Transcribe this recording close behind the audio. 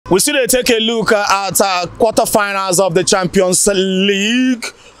We still take a look at quarterfinals of the Champions League.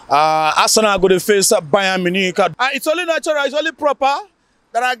 Arsenal go to face Bayern Munich. It's only natural, it's only proper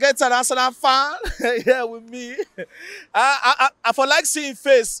that I get an Arsenal fan here with me. I for like seeing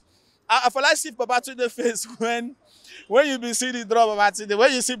face. I for like see Babatunde face when you be seeing the draw Babatunde.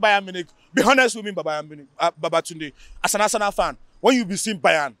 When you see Bayern Munich, be honest with me, Babatunde. As an Arsenal fan, when you be seeing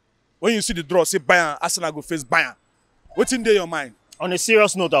Bayern, when you see the draw, say Bayern, Arsenal go face Bayern. What's in there your mind? On a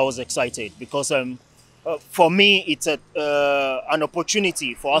serious note, I was excited because for me, it's an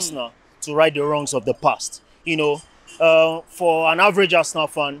opportunity for Arsenal to right the wrongs of the past. You know, for an average Arsenal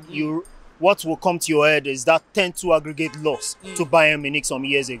fan, what will come to your head is that 10-2 aggregate loss to Bayern Munich some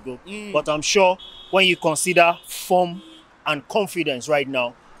years ago. But I'm sure when you consider form and confidence right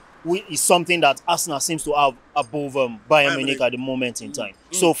now, is something that Arsenal seems to have above Bayern Munich at the moment in time.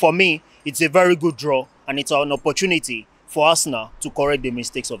 So for me, it's a very good draw and it's an opportunity for Arsenal to correct the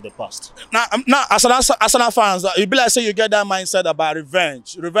mistakes of the past. Now as Arsenal fans, you be like say you get that mindset about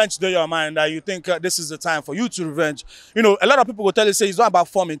revenge. Revenge to your mind that you think this is the time for you to revenge. You know, a lot of people will tell you say it's not about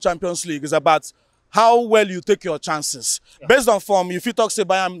form in Champions League. It's about how well you take your chances. Yeah. Based on form, if you talk say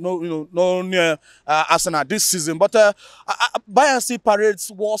Bayern no near Arsenal this season, but Bayern still parades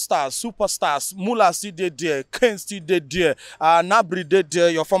war stars, superstars. Muller still did there, Kane still did there, Nabri did there,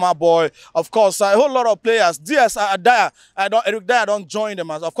 your former boy. Of course, a whole lot of players. Diaz, Eric Dyer don't join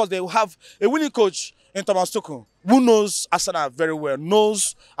them. Of course, they will have a winning coach in Thomas Tuchel, who knows Arsenal very well,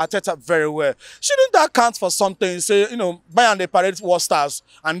 knows Arteta very well. Shouldn't that count for something? Say, you know, Bayern they parade war stars,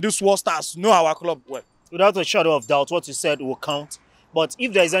 and these war stars know our club well. Without a shadow of doubt, what you said will count. But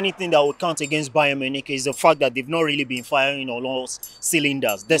if there is anything that will count against Bayern Munich, is the fact that they've not really been firing on all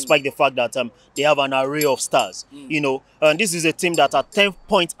cylinders, despite the fact that they have an array of stars. You know, and this is a team that are 10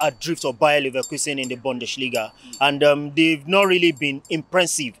 points adrift of Bayer Leverkusen in the Bundesliga, and they've not really been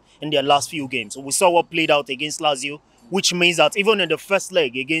impressive in their last few games. We saw what played out against Lazio, which means that even in the first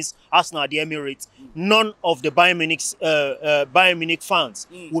leg against Arsenal at the Emirates, none of the Bayern Munich fans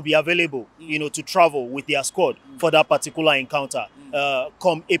will be available, you know, to travel with their squad for that particular encounter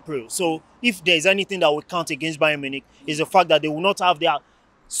come April. So if there is anything that will count against Bayern Munich, is the fact that they will not have their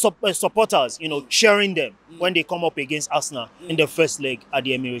supporters, you know, cheering them when they come up against Arsenal in the first leg at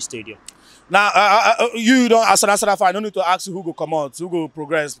the Emirates Stadium. Now, you don't, as an Arsenal fan, I don't need to ask you who will come out, who will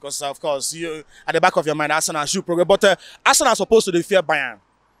progress, because, of course, you at the back of your mind, Arsenal should progress. But Arsenal is supposed to fear Bayern.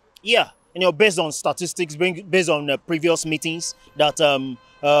 Yeah, you know, based on statistics, based on previous meetings, that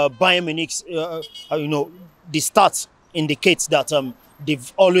Bayern Munich's, you know, the stats indicates that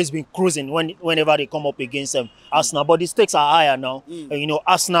they've always been cruising whenever they come up against Arsenal. But the stakes are higher now. You know,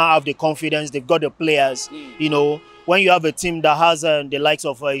 Arsenal have the confidence, they've got the players, you know. When you have a team that has the likes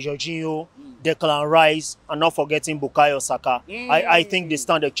of Jorginho, Declan Rice, and not forgetting Bukayo Saka, I think they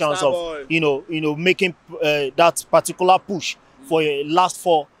stand a chance of you know making that particular push for a last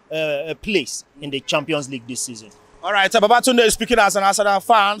four place in the Champions League this season. All right, Babatunde is speaking as an Arsenal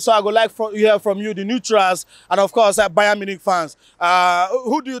fan, so I would like to hear from you, the neutrals, and of course, Bayern Munich fans.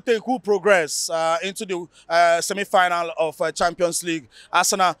 Who do you think will progress into the semi-final of Champions League,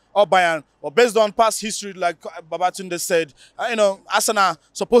 Arsenal or Bayern? Or based on past history, like Babatunde said, you know, Arsenal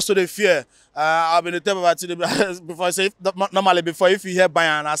supposed to fear. I've been telling Babatunde before. I say normally before if you hear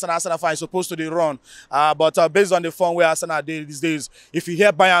Bayern, Arsenal fan is supposed to run. But based on the form where Arsenal did these days, if you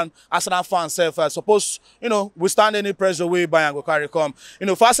hear Bayern, Arsenal fans supposed, you know, withstand any pressure where Bayern will carry come. You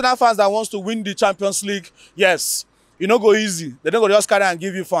know, for Arsenal fans that wants to win the Champions League, yes. You don't go easy. They don't go just carry and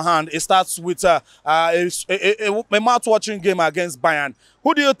give you for hand. It starts with a mouth-watering game against Bayern.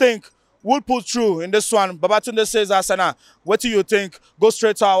 Who do you think will pull through in this one? Babatunde says Arsenal. What do you think? Go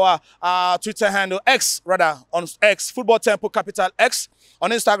straight to our Twitter handle, X rather, on X, Football Temple, capital X.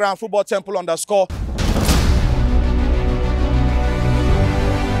 On Instagram, Football Temple _